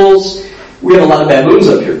some rules. We have a lot of baboons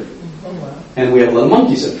up here. And we have a lot of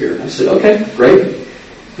monkeys up here. And I said, okay, great.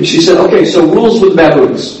 And she said, okay, so rules with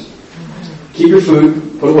baboons. Keep your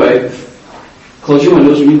food, put away. Close your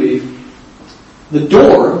windows when you leave. The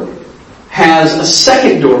door has a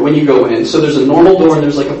second door when you go in. So there's a normal door and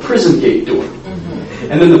there's like a prison gate door.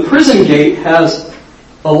 And then the prison gate has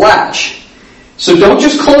a latch. So don't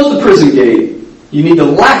just close the prison gate. You need to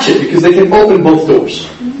latch it because they can open both doors.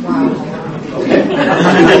 Okay.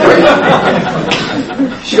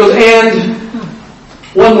 She goes, and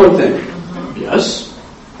one more thing. Yes.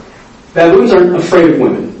 Baboons aren't afraid of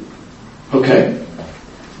women. Okay.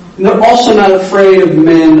 And they're also not afraid of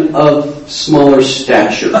men of smaller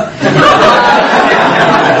stature. Good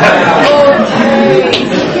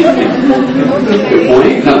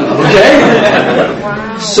point. No. Okay.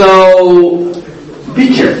 So,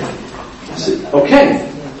 be careful. I said, okay.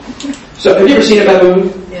 So, have you ever seen a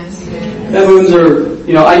baboon? Yes. Baboons are,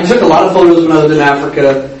 I took a lot of photos when I was in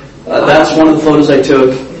Africa. That's one of the photos I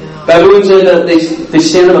took. Yeah. Baboons, they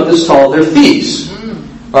stand about this tall. They're thieves.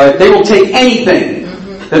 All right, they will take anything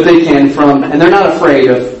that they can from, and they're not afraid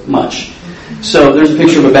of much. So there's a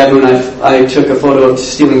picture of a baboon. I took a photo of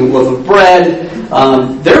stealing a loaf of bread.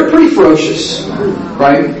 They're pretty ferocious,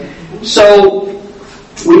 right? So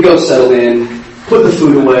we go settle in, put the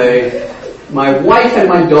food away. My wife and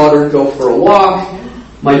my daughter go for a walk.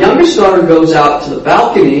 My youngest daughter goes out to the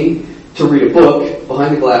balcony to read a book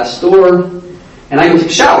behind the glass door, and I go take a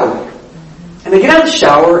shower. And I get out of the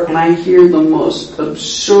shower, and I hear the most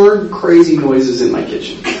absurd, crazy noises in my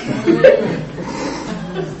kitchen.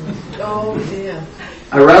 Oh, dear.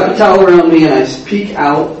 I wrap a towel around me, and I peek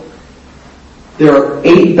out. There are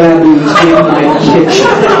 8 baboons in my kitchen.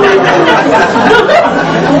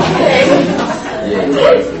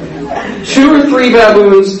 2 or 3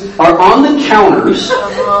 baboons are on the counters,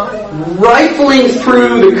 rifling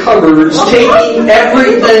through the cupboards, taking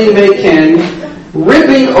everything they can,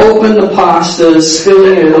 ripping open the pasta,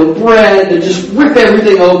 spilling it, the bread, they just rip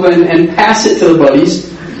everything open and pass it to the buddies.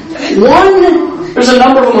 There's a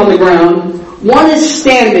number of them on the ground. One is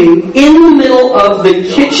standing in the middle of the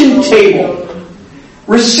kitchen table,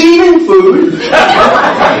 receiving food,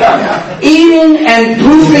 eating and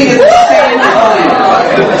pooping at the same time.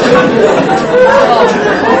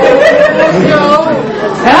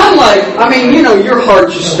 And I'm like, your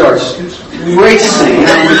heart just starts racing.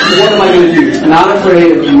 What am I going to do? Not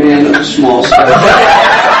afraid of men of small stature.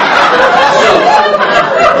 So,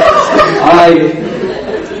 I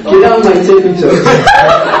get on my tippy toes,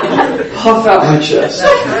 puff out my chest,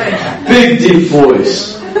 big deep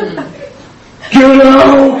voice. Get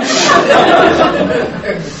out!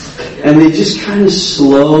 And they just kind of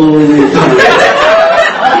slowly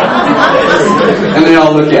and they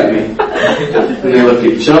all look at me. And they look at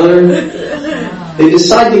each other. They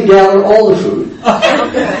decide to gather all the food.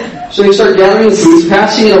 So they start gathering the food,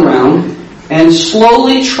 passing it around, and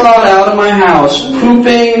slowly trot out of my house,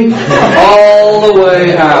 pooping all the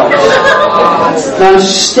way out. And I'm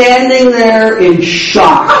standing there in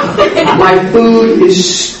shock. My food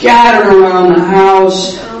is scattered around the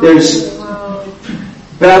house. There's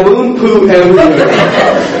baboon poo everywhere.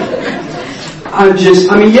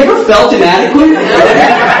 You ever felt inadequate?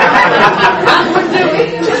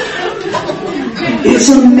 It's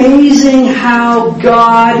amazing how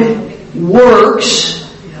God works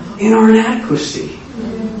in our inadequacy.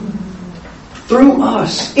 Through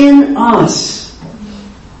us, in us.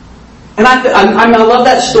 And I love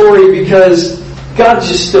that story because God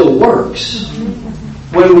just still works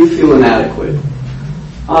when we feel inadequate.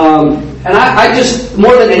 And I just,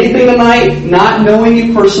 more than anything tonight, not knowing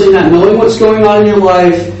you personally, not knowing what's going on in your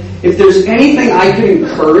life, if there's anything I can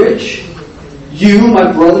encourage you,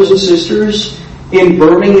 my brothers and sisters, in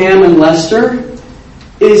Birmingham and Leicester,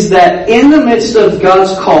 is that in the midst of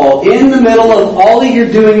God's call, in the middle of all that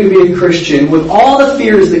you're doing to be a Christian, with all the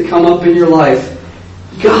fears that come up in your life,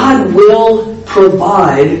 God will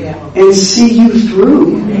provide and see you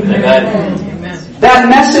through. Amen. That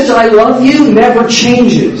message, I love you, never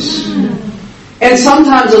changes. And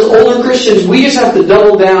sometimes as older Christians, we just have to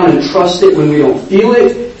double down and trust it when we don't feel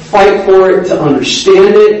it, fight for it to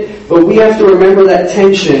understand it. But we have to remember that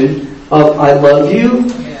tension of, I love you,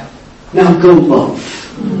 now go love.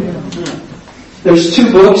 There's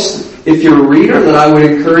 2 books, if you're a reader, that I would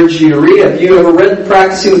encourage you to read. Have you ever read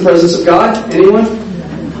Practicing the Presence of God? Anyone?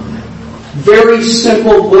 Very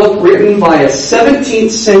simple book written by a 17th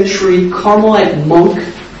century Carmelite monk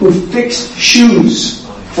who fixed shoes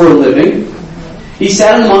for a living. He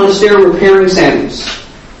sat in the monastery repairing sandals.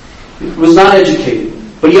 He was not educated,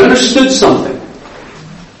 but he understood something.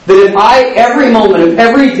 That if I, every moment of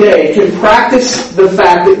every day, can practice the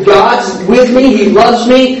fact that God's with me, He loves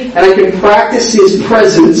me, and I can practice His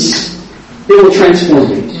presence, it will transform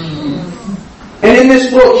me. And in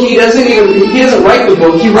this book, he doesn't write the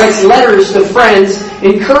book, he writes letters to friends,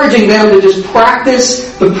 encouraging them to just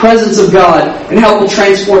practice the presence of God and help it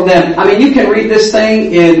transform them. I mean, you can read this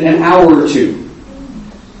thing in an hour or 2.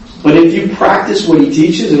 But if you practice what he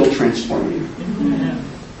teaches, it'll transform you.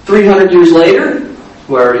 300 years later,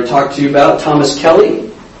 who I already talked to you about, Thomas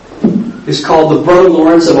Kelly, is called the Brother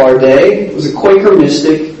Lawrence of our day. He was a Quaker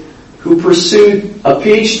mystic who pursued a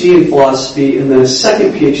PhD in philosophy and then a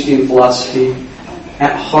second PhD in philosophy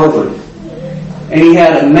at Harvard. And he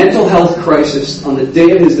had a mental health crisis on the day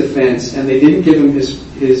of his defense, and they didn't give him his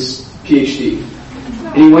PhD.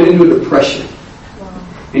 And he went into a depression.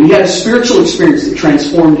 And he had a spiritual experience that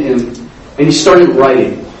transformed him, and he started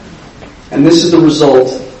writing. And this is the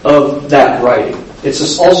result of that writing.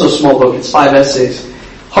 It's also a small book. It's 5 essays.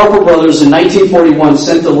 Harper Brothers in 1941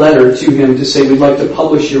 sent a letter to him to say, we'd like to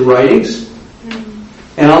publish your writings.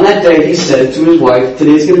 And on that day he said to his wife,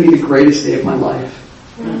 today's going to be the greatest day of my life.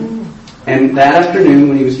 And that afternoon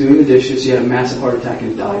when he was doing the dishes, he had a massive heart attack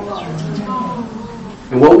and died.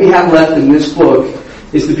 And what we have left in this book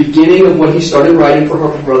is the beginning of what he started writing for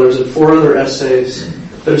Harper Brothers and 4 other essays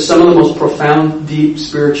that are some of the most profound, deep,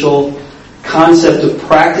 spiritual concept of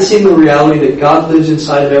practicing the reality that God lives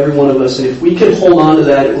inside of every one of us. And if we can hold on to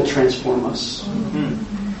that, it will transform us.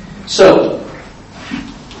 So,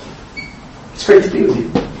 it's great to be with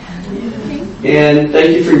you. And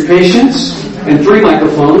thank you for your patience. And 3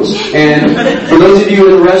 microphones. And for those of you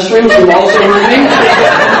in the restrooms who also heard me,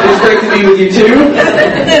 it's great to be with you too.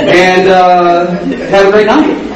 And have a great night.